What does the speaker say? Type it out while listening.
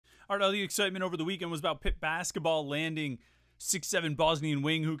All right, all the excitement over the weekend was about Pitt basketball landing 6'7" Bosnian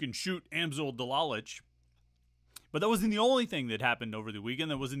wing who can shoot, Amzil Dalic. But that wasn't the only thing that happened over the weekend.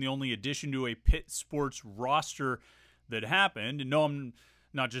 That wasn't the only addition to a Pitt sports roster that happened. And no, I'm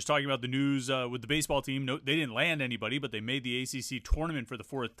not just talking about the news with the baseball team. No, they didn't land anybody, but they made the ACC tournament for the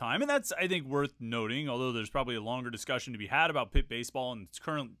 4th time. And that's, I think, worth noting, although there's probably a longer discussion to be had about Pitt baseball and its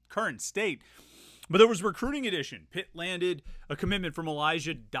current state. But there was recruiting addition. Pitt landed a commitment from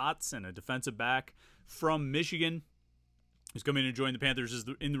Elijah Dotson, a defensive back from Michigan, who's coming to join the Panthers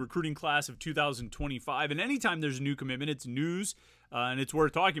in the recruiting class of 2025. And anytime there's a new commitment, it's news, and it's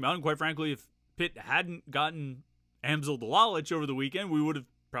worth talking about. And quite frankly, if Pitt hadn't gotten Amzil Dalic over the weekend, we would have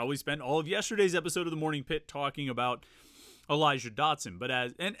probably spent all of yesterday's episode of the Morning Pitt talking about Elijah Dotson. But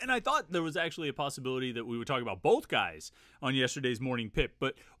and I thought there was actually a possibility that we would talk about both guys on yesterday's Morning Pitt.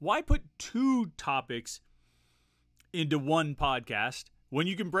 But why put two topics into one podcast when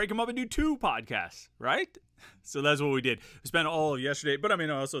you can break them up into two podcasts, right? So that's what we did. We spent all of yesterday, but I mean,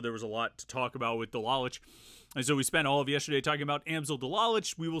 also there was a lot to talk about with Dalic. And so we spent all of yesterday talking about Amzil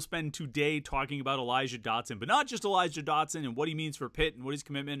Dalic. We will spend today talking about Elijah Dotson, but not just Elijah Dotson and what he means for Pitt and what his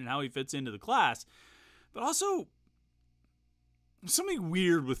commitment and how he fits into the class, but also something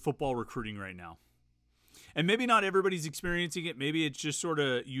weird with football recruiting right now. And maybe not everybody's experiencing it. Maybe it's just sort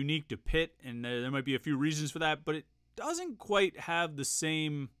of unique to Pitt, and there might be a few reasons for that, but it doesn't quite have the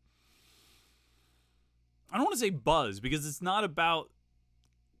same, I don't want to say buzz, because it's not about,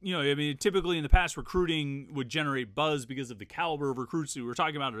 you know, I mean, typically in the past, recruiting would generate buzz because of the caliber of recruits that we were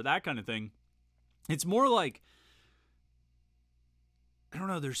talking about or that kind of thing. It's more like, I don't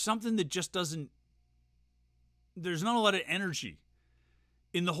know, there's something that just doesn't, there's not a lot of energy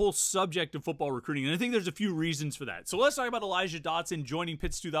in the whole subject of football recruiting. And I think there's a few reasons for that. So let's talk about Elijah Dotson joining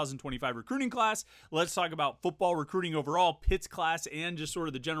Pitt's 2025 recruiting class. Let's talk about football recruiting overall, Pitt's class, and just sort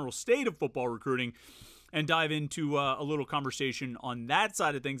of the general state of football recruiting, and dive into a little conversation on that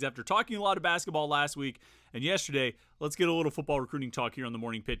side of things. After talking a lot of basketball last week and yesterday, let's get a little football recruiting talk here on the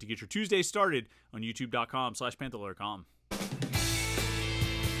Morning Pitt to get your Tuesday started on youtube.com/Panther-Lair.com.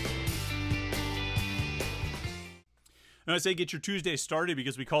 And I say get your Tuesday started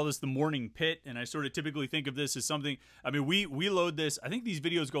because we call this the Morning Pitt, and I sort of typically think of this as something, I mean, we load this, I think these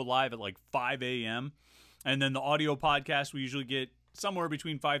videos go live at like 5 a.m., and then the audio podcast, we usually get somewhere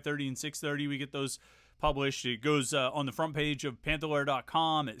between 5:30 and 6:30, we get those published. It goes on the front page of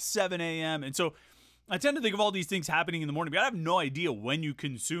Panther-Lair.com at 7 a.m., and so I tend to think of all these things happening in the morning, but I have no idea when you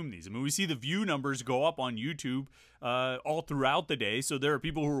consume these. I mean, we see the view numbers go up on YouTube all throughout the day, so there are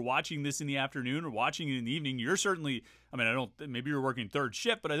people who are watching this in the afternoon or watching it in the evening. You're certainly, I mean, maybe you're working third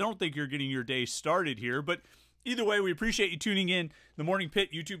shift, but I don't think you're getting your day started here. But either way, we appreciate you tuning in. The Morning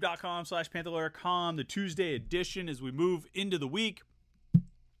Pitt, youtube.com/Panther-Lair.com, the Tuesday edition as we move into the week.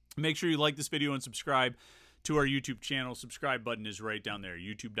 Make sure you like this video and subscribe to our YouTube channel. Subscribe button is right down there,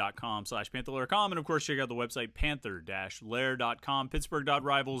 youtube.com/Panther-Lair.com. And of course, check out the website Panther-Lair.com,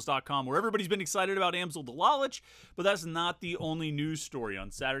 Pittsburgh.rivals.com, where everybody's been excited about Amzil Dalic. But that's not the only news story. On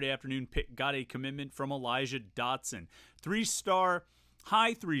Saturday afternoon, Pitt got a commitment from Elijah Dotson.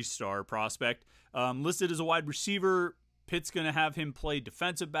 High three-star prospect, listed as a wide receiver. Pitt's going to have him play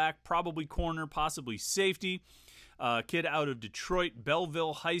defensive back, probably corner, possibly safety. Kid out of Detroit,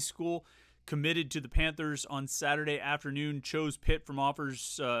 Belleville High School, committed to the Panthers on Saturday afternoon, chose Pitt from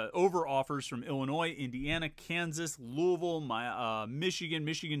over offers from Illinois, Indiana, Kansas, Louisville,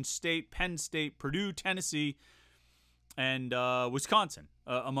 Michigan State, Penn State, Purdue, Tennessee, and Wisconsin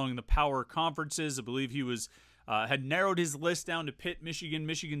among the power conferences. I believe he was had narrowed his list down to Pitt,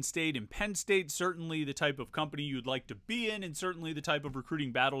 Michigan State, and Penn State. Certainly the type of company you'd like to be in, and certainly the type of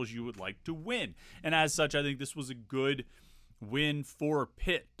recruiting battles you would like to win. And as such, I think this was a good win for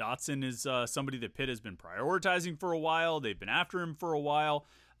Pitt. Dotson is somebody that Pitt has been prioritizing for a while. They've been after him for a while.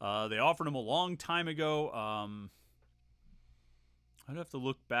 They offered him a long time ago. I'd have to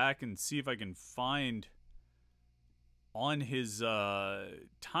look back and see if I can find on his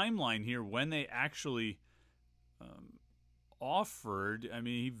timeline here when they actually offered. I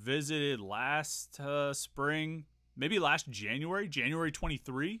mean, he visited last spring, maybe last January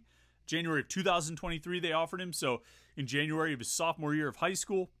 23. January of 2023, they offered him. So in January of his sophomore year of high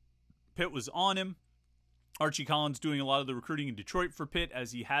school, Pitt was on him. Archie Collins doing a lot of the recruiting in Detroit for Pitt,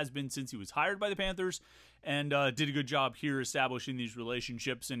 as he has been since he was hired by the Panthers, and did a good job here establishing these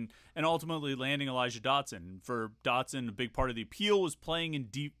relationships and ultimately landing Elijah Dotson. For Dotson, a big part of the appeal was playing in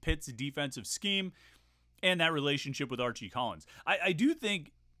Pitt's defensive scheme and that relationship with Archie Collins. I do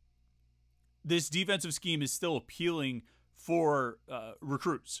think this defensive scheme is still appealing for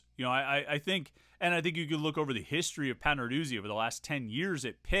recruits. You know, I think, and I think you could look over the history of Pat Narduzzi over the last 10 years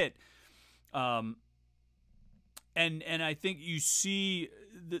at Pitt. And I think you see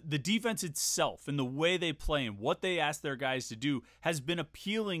the defense itself and the way they play and what they ask their guys to do has been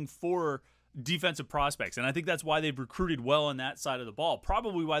appealing for defensive prospects. And I think that's why they've recruited well on that side of the ball.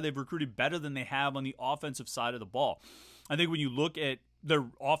 Probably why they've recruited better than they have on the offensive side of the ball. I think when you look at their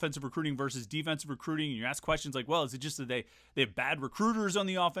offensive recruiting versus defensive recruiting, and you ask questions like, well, is it just that they have bad recruiters on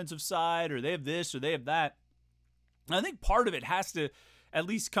the offensive side, or they have this, or they have that? And I think part of it has to at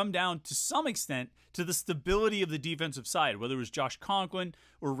least come down to some extent to the stability of the defensive side. Whether it was Josh Conklin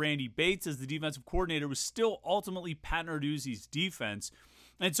or Randy Bates as the defensive coordinator, was still ultimately Pat Narduzzi's defense.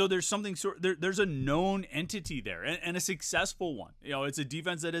 And so there's something there's a known entity there, and a successful one. You know, it's a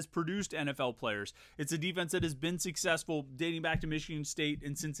defense that has produced NFL players. It's a defense that has been successful dating back to Michigan State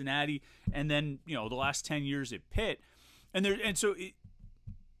and Cincinnati, and then, you know, the last 10 years at Pitt. And so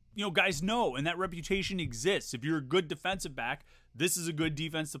guys know, and that reputation exists. If you're a good defensive back, this is a good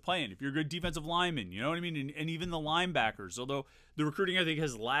defense to play in. If you're a good defensive lineman, you know what I mean? And even the linebackers, although the recruiting, I think,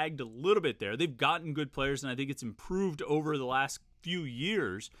 has lagged a little bit there. They've gotten good players, and I think it's improved over the last few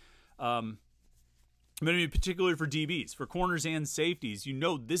years. But I mean, particularly for DBs, for corners and safeties, you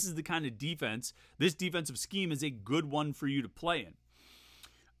know, this is the kind of defense, this defensive scheme is a good one for you to play in.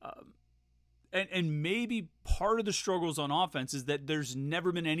 And maybe part of the struggles on offense is that there's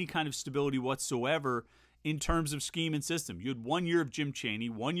never been any kind of stability whatsoever in terms of scheme and system. You had 1 year of Jim Chaney,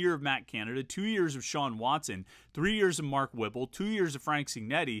 1 year of Matt Canada, 2 years of Sean Watson, 3 years of Mark Whipple, 2 years of Frank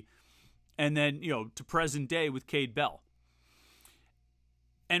Signetti, and then, you know, to present day with Cade Bell.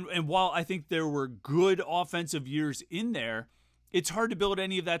 And while I think there were good offensive years in there, it's hard to build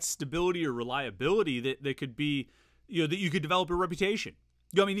any of that stability or reliability that could be, you know, that you could develop a reputation.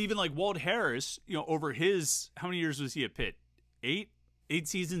 You know, I mean, even like Walt Harris, you know, over his, how many years was he at Pitt? Eight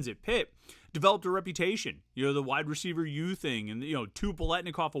seasons at Pitt, developed a reputation. You know, the wide receiver U thing, and, you know, 2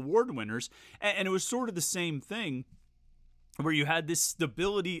 Biletnikoff Award winners. And it was sort of the same thing where you had this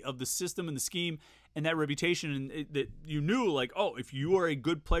stability of the system and the scheme and that reputation, and that you knew, like, oh, if you are a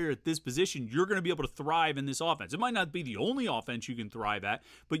good player at this position, you're going to be able to thrive in this offense. It might not be the only offense you can thrive at,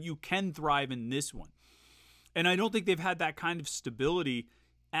 but you can thrive in this one. And I don't think they've had that kind of stability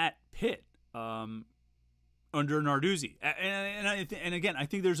at Pitt under Narduzzi. And again, I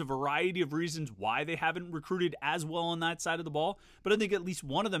think there's a variety of reasons why they haven't recruited as well on that side of the ball, but I think at least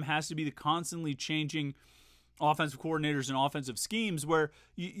one of them has to be the constantly changing offensive coordinators and offensive schemes, where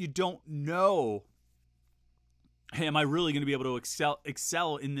you don't know, hey, am I really going to be able to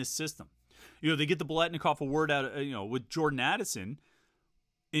excel in this system? You know, they get the Biletnikoff Award out, you know, with Jordan Addison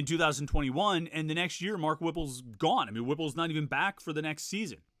in 2021, and the next year Mark Whipple's gone. I mean, Whipple's not even back for the next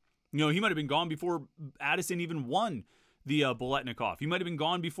season. You know, he might have been gone before Addison even won the Biletnikoff. He might have been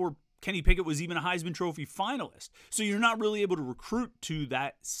gone before Kenny Pickett was even a Heisman Trophy finalist. So you're not really able to recruit to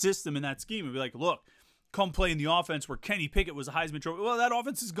that system and that scheme and be like, look, come play in the offense where Kenny Pickett was a Heisman Trophy. Well, that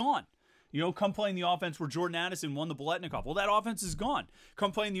offense is gone. You know, come play in the offense where Jordan Addison won the Biletnikoff. Well, that offense is gone.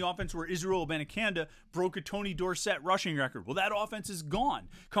 Come play in the offense where Israel Abanikanda broke a Tony Dorsett rushing record. Well, that offense is gone.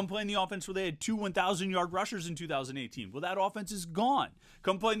 Come play in the offense where they had 2 1,000-yard rushers in 2018. Well, that offense is gone.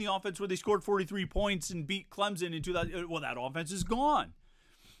 Come play in the offense where they scored 43 points and beat Clemson in 2000. Well, that offense is gone.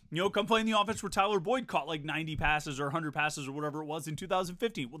 You know, come play in the offense where Tyler Boyd caught like 90 passes or 100 passes or whatever it was in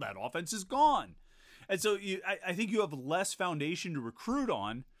 2015. Well, that offense is gone. And so I think you have less foundation to recruit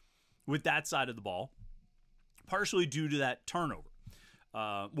on with that side of the ball, partially due to that turnover.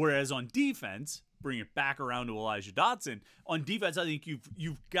 Whereas on defense, bring it back around to Elijah Dotson, on defense, I think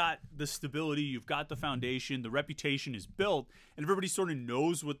you've got the stability, you've got the foundation, the reputation is built, and everybody sort of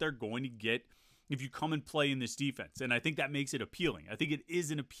knows what they're going to get if you come and play in this defense. And I think that makes it appealing. I think it is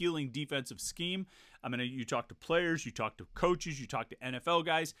an appealing defensive scheme. I mean, you talk to players, you talk to coaches, you talk to NFL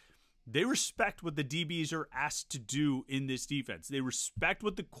guys. They respect what the DBs are asked to do in this defense. They respect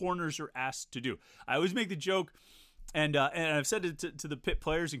what the corners are asked to do. I always make the joke, and I've said it to the Pitt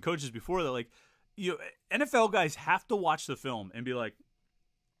players and coaches before, that, like, you know, NFL guys have to watch the film and be like,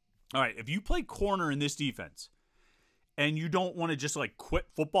 all right, if you play corner in this defense and you don't want to just like quit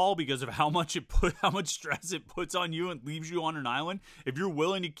football because of how much stress it puts on you and leaves you on an island, if you're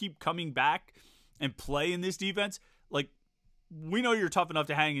willing to keep coming back and play in this defense, like, we know you're tough enough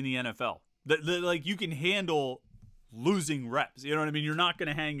to hang in the NFL. Like, you can handle losing reps. You know what I mean? You're not going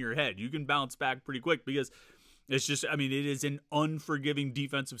to hang your head. You can bounce back pretty quick because it's just, I mean, it is an unforgiving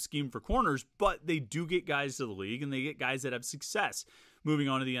defensive scheme for corners, but they do get guys to the league and they get guys that have success moving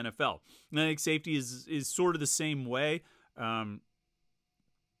on to the NFL. And I think safety is sort of the same way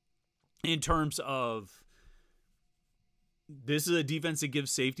in terms of this is a defense that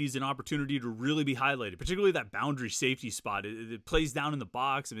gives safeties an opportunity to really be highlighted, particularly that boundary safety spot. It plays down in the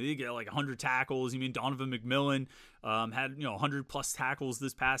box. I mean, they get like 100 tackles. I mean, Donovan McMillan had 100 plus tackles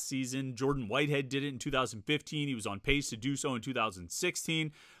this past season. Jordan Whitehead did it in 2015. He was on pace to do so in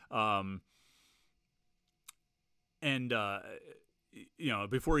 2016.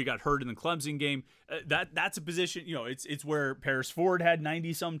 Before he got hurt in the Clemson game, that's a position, it's where Paris Ford had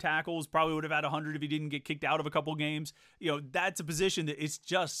 90 some tackles, probably would have had 100 if he didn't get kicked out of a couple games. That's a position that it's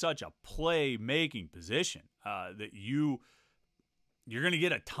just such a play-making position that you're going to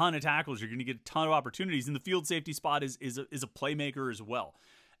get a ton of tackles. You're going to get a ton of opportunities, and the field safety spot is a playmaker as well.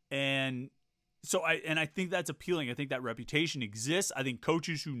 And so I think that's appealing. I think that reputation exists. I think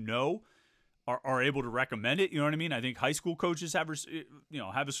coaches who know are able to recommend it. You know what I mean? I think high school coaches have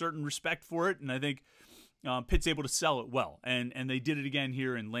a certain respect for it, and I think Pitt's able to sell it well. And they did it again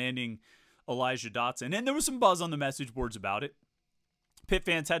here in landing Elijah Dotson. And there was some buzz on the message boards about it. Pitt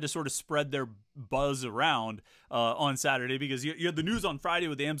fans had to sort of spread their buzz around on Saturday because you had the news on Friday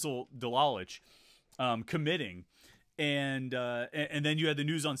with Amsel Delalich committing. And then you had the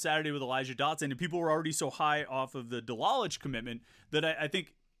news on Saturday with Elijah Dotson, and people were already so high off of the Delalich commitment that I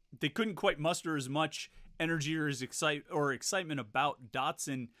think they couldn't quite muster as much energy or excitement about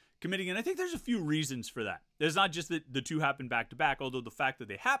Dotson committing. And I think there's a few reasons for that. There's not just that the two happened back-to-back, although the fact that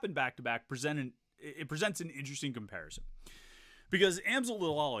they happened back-to-back presents an interesting comparison. Because Amsel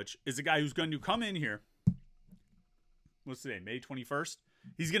Delalich is a guy who's going to come in here, what's today, May 21st?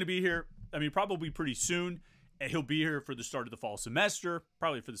 He's going to be here, probably pretty soon. He'll be here for the start of the fall semester,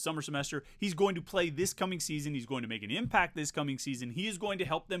 probably for the summer semester. He's going to play this coming season. He's going to make an impact this coming season. He is going to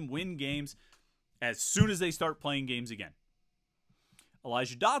help them win games as soon as they start playing games again.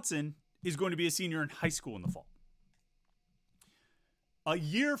 Elijah Dotson is going to be a senior in high school in the fall. A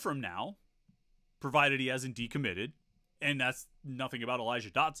year from now, provided he hasn't decommitted, and that's nothing about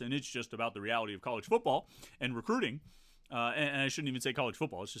Elijah Dotson, it's just about the reality of college football and recruiting. And I shouldn't even say college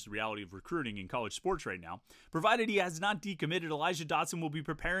football. It's just the reality of recruiting in college sports right now. Provided he has not decommitted, Elijah Dotson will be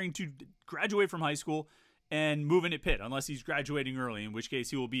preparing to graduate from high school and move in at Pitt, unless he's graduating early, in which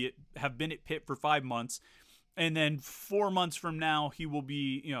case he will have been at Pitt for 5 months. And then 4 months from now, he will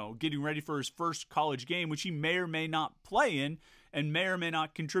be getting ready for his first college game, which he may or may not play in and may or may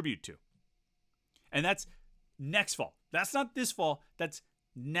not contribute to. And that's next fall. That's not this fall. That's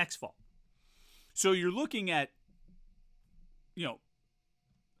next fall. So you're looking at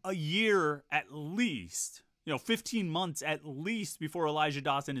a year at least, 15 months at least before Elijah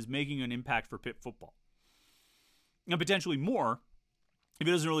Dotson is making an impact for Pitt football. And potentially more if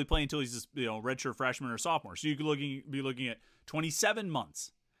he doesn't really play until he's just, redshirt freshman or sophomore. So you could be looking at 27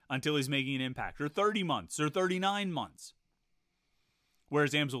 months until he's making an impact, or 30 months, or 39 months.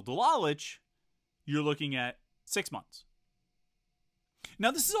 Whereas Amsel Delalich, you're looking at 6 months.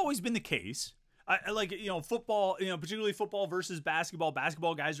 Now, this has always been the case. I like, football, particularly football versus basketball.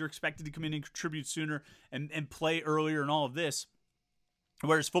 Basketball guys are expected to come in and contribute sooner and play earlier and all of this.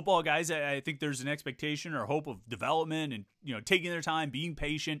 Whereas football guys, I think there's an expectation or hope of development and, taking their time, being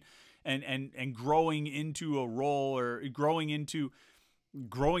patient and growing into a role or growing into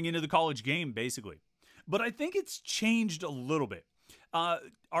the college game, basically. But I think it's changed a little bit.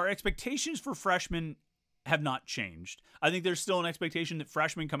 Our expectations for freshmen have not changed. I think there's still an expectation that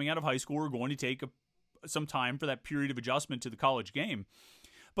freshmen coming out of high school are going to take some time for that period of adjustment to the college game.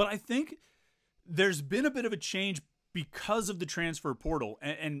 But I think there's been a bit of a change because of the transfer portal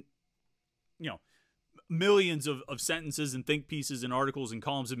and millions of sentences and think pieces and articles and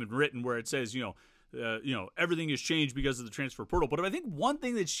columns have been written where it says, everything has changed because of the transfer portal. But I think one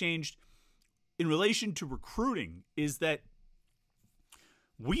thing that's changed in relation to recruiting is that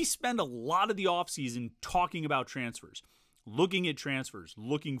we spend a lot of the offseason talking about transfers, looking at transfers,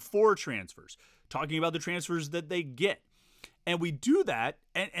 looking for transfers, talking about the transfers that they get. And we do that,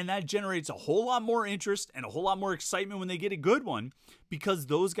 and that generates a whole lot more interest and a whole lot more excitement when they get a good one, because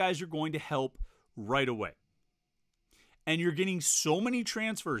those guys are going to help right away. And you're getting so many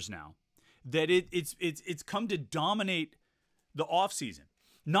transfers now that it's come to dominate the offseason.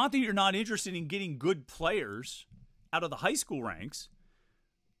 Not that you're not interested in getting good players out of the high school ranks,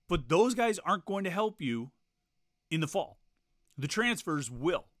 but those guys aren't going to help you in the fall. The transfers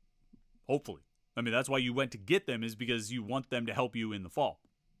will, hopefully. That's why you went to get them, is because you want them to help you in the fall.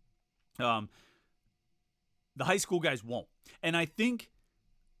 The high school guys won't. And I think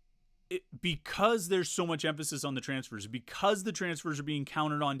because there's so much emphasis on the transfers, because the transfers are being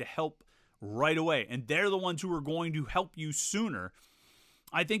counted on to help right away, and they're the ones who are going to help you sooner,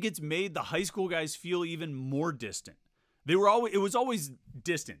 I think it's made the high school guys feel even more distant. It was always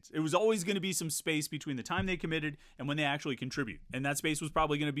distance. It was always going to be some space between the time they committed and when they actually contribute. And that space was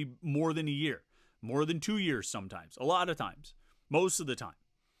probably going to be more than a year, more than 2 years sometimes, a lot of times, most of the time.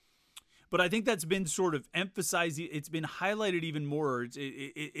 But I think that's been sort of emphasized. It's been highlighted even more.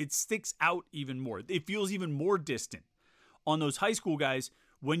 It sticks out even more. It feels even more distant on those high school guys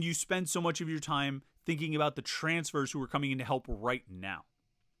when you spend so much of your time thinking about the transfers who are coming in to help right now.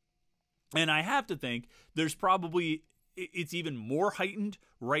 And I have to think there's probably, it's even more heightened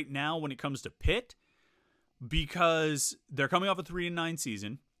right now when it comes to Pitt because they're coming off a 3-9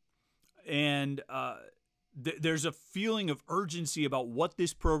 season, and there's a feeling of urgency about what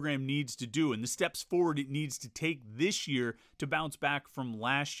this program needs to do and the steps forward it needs to take this year to bounce back from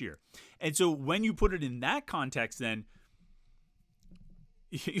last year. And so when you put it in that context, then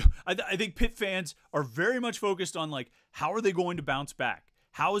I think Pitt fans are very much focused on, like, how are they going to bounce back?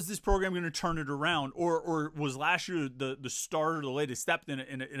 How is this program going to turn it around? Or was last year the start or the latest step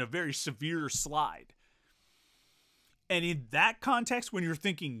in a very severe slide? And in that context, when you're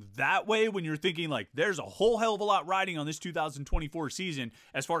thinking that way, when you're thinking like there's a whole hell of a lot riding on this 2024 season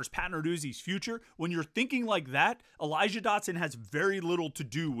as far as Pat Narduzzi's future, when you're thinking like that, Elijah Dotson has very little to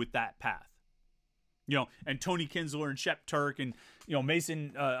do with that path. You know, and Tony Kinsler and Shep Turk and, you know,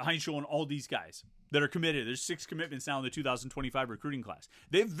 Mason Heinschel and all these guys that are committed. There's 6 commitments now in the 2025 recruiting class.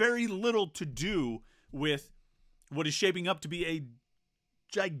 They have very little to do with what is shaping up to be a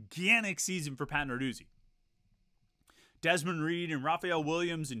gigantic season for Pat Narduzzi. Desmond Reed and Raphael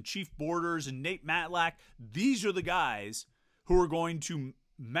Williams and Chief Borders and Nate Matlack, these are the guys who are going to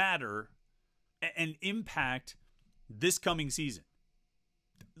matter and impact this coming season.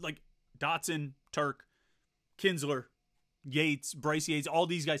 Like Dotson, Turk, Kinsler, Yates, Bryce Yates, all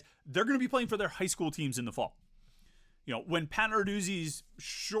these guys, they're going to be playing for their high school teams in the fall. You know, when Pat Narduzzi's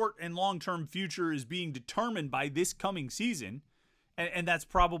short and long-term future is being determined by this coming season, and that's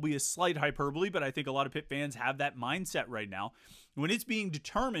probably a slight hyperbole, but I think a lot of Pitt fans have that mindset right now. When it's being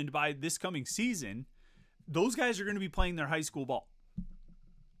determined by this coming season, those guys are going to be playing their high school ball.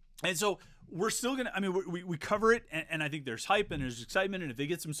 And so we're still going to, I mean, we cover it, and I think there's hype and there's excitement. And if they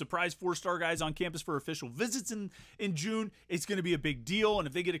get some surprise 4-star guys on campus for official visits in June, it's going to be a big deal. And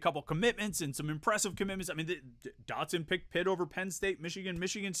if they get a couple commitments and some impressive commitments, I mean, Dotson picked Pitt over Penn State,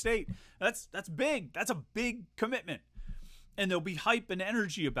 Michigan State. That's big. That's a big commitment. And there'll be hype and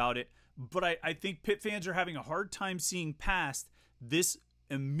energy about it. But I think Pitt fans are having a hard time seeing past this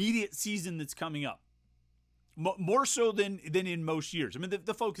immediate season that's coming up. More so than in most years. I mean,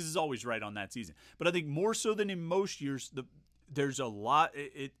 the focus is always right on that season. But I think more so than in most years, there's a lot.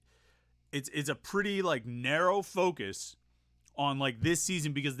 It's a pretty, like, narrow focus on, like, this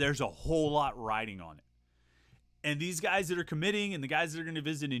season because there's a whole lot riding on it. And these guys that are committing and the guys that are going to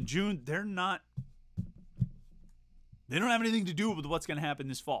visit in June, they don't have anything to do with what's going to happen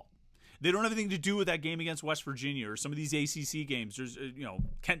this fall. They don't have anything to do with that game against West Virginia or some of these ACC games. There's, you know,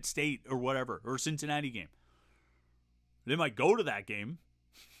 Kent State or whatever, or Cincinnati game. They might go to that game,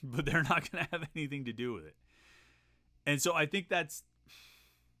 but they're not going to have anything to do with it. And so I think that's,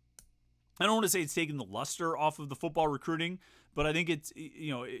 I don't want to say it's taking the luster off of the football recruiting, but I think it's,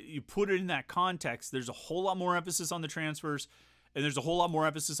 you know, you put it in that context, there's a whole lot more emphasis on the transfers, and there's a whole lot more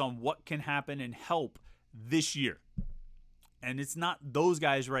emphasis on what can happen and help this year. And it's not those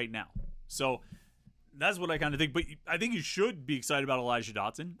guys right now. So that's what I kind of think. But I think you should be excited about Elijah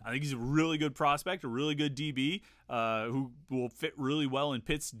Dotson. I think he's a really good prospect, a really good DB who will fit really well in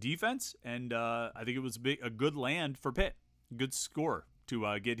Pitt's defense. And I think it was a good land for Pitt, good score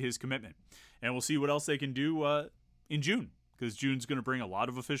to get his commitment. And we'll see what else they can do in June, because June's going to bring a lot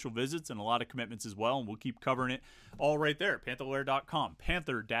of official visits and a lot of commitments as well, and we'll keep covering it all right there. Panther-Lair.com,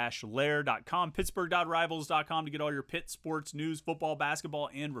 Panther-Lair.com, Pittsburgh.rivals.com to get all your Pitt sports news, football, basketball,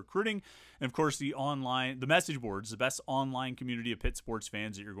 and recruiting. And, of course, the message boards, the best online community of Pitt sports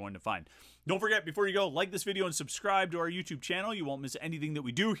fans that you're going to find. Don't forget, before you go, like this video and subscribe to our YouTube channel. You won't miss anything that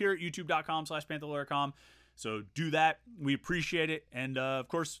we do here at youtube.com/Panther-Lair.com. So do that. We appreciate it. And, of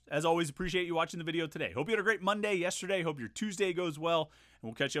course, as always, appreciate you watching the video today. Hope you had a great Monday yesterday. Hope your Tuesday goes well. And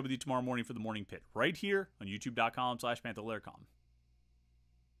we'll catch up with you tomorrow morning for the Morning Pit right here on youtube.com/Panther-Lair.com.